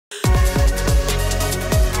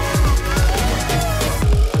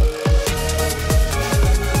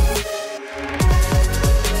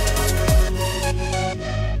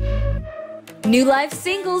New Life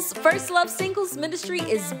Singles, First Love Singles Ministry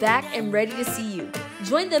is back and ready to see you.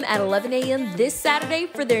 Join them at 11 a.m. this Saturday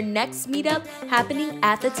for their next meetup happening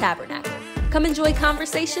at the Tabernacle. Come enjoy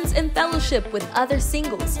conversations and fellowship with other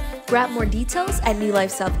singles. Grab more details at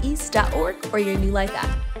newlifesoutheast.org or your New Life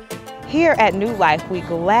app. Here at New Life, we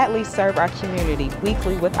gladly serve our community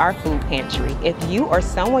weekly with our food pantry. If you or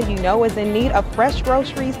someone you know is in need of fresh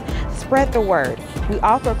groceries, spread the word. We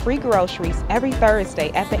offer free groceries every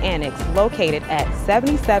Thursday at the Annex located at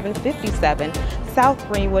 7757 South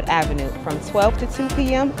Greenwood Avenue from 12 to 2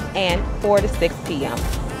 p.m. and 4 to 6 p.m.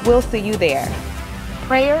 We'll see you there.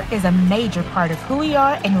 Prayer is a major part of who we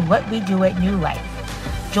are and what we do at New Life.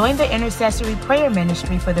 Join the Intercessory Prayer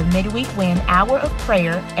Ministry for the Midweek Win Hour of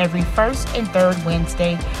Prayer every first and third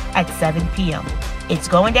Wednesday at 7 p.m. It's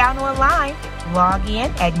going down online. Log in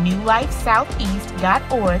at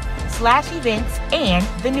newlifesoutheast.org/events and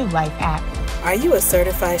the New Life app. Are you a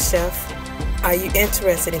certified chef? Are you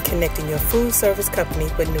interested in connecting your food service company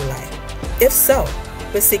with New Life? If so,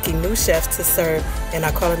 we're seeking new chefs to serve in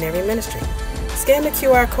our culinary ministry. Scan the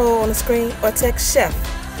QR code on the screen or text CHEF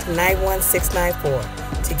to 91694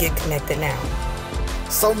 to get connected now.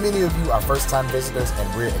 So many of you are first-time visitors,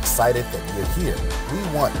 and we're excited that you're here. We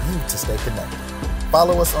want you to stay connected.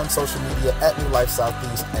 Follow us on social media at New Life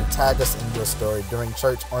Southeast and tag us in your story during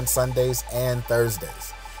church on Sundays and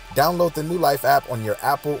Thursdays. Download the New Life app on your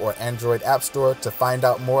Apple or Android app store to find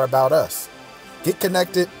out more about us. Get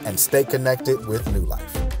connected and stay connected with New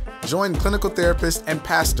Life. Join clinical therapist and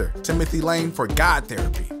pastor Timothy Lane for God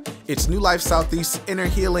Therapy. It's New Life Southeast's Inner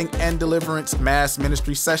Healing and Deliverance Mass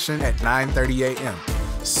Ministry session at 9:30 a.m.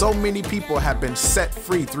 So many people have been set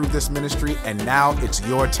free through this ministry, and now it's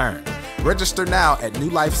your turn. Register now at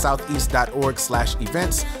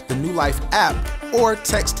newlifesoutheast.org/events, the New Life app, or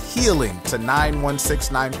text HEALING to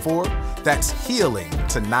 91694. That's HEALING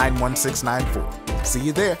to 91694. See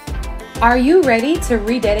you there. Are you ready to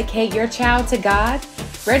rededicate your child to God?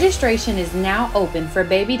 Registration is now open for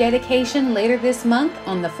baby dedication later this month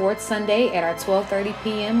on the fourth Sunday at our 12:30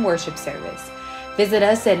 p.m. worship service. Visit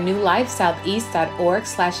us at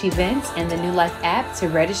newlifesoutheast.org/events and the New Life app to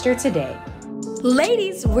register today.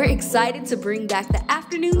 Ladies, we're excited to bring back the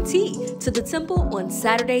afternoon tea to the temple on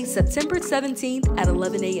Saturday, September 17th at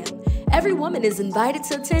 11 a.m. Every woman is invited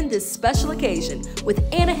to attend this special occasion with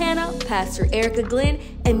Anna Hannah, Pastor Erica Glenn,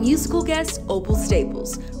 and musical guest Opal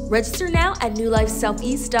Staples. Register now at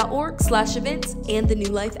newlifesoutheast.org/events and the New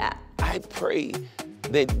Life app. I pray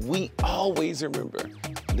that we always remember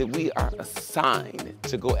that we are assigned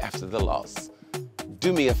to go after the lost.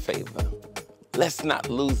 Do me a favor. Let's not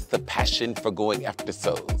lose the passion for going after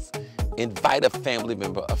souls. Invite a family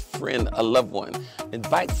member, a friend, a loved one.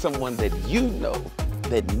 Invite someone that you know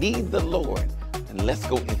that need the Lord, and let's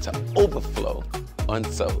go into overflow on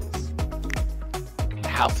souls. The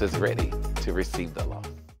house is ready to receive the Lord.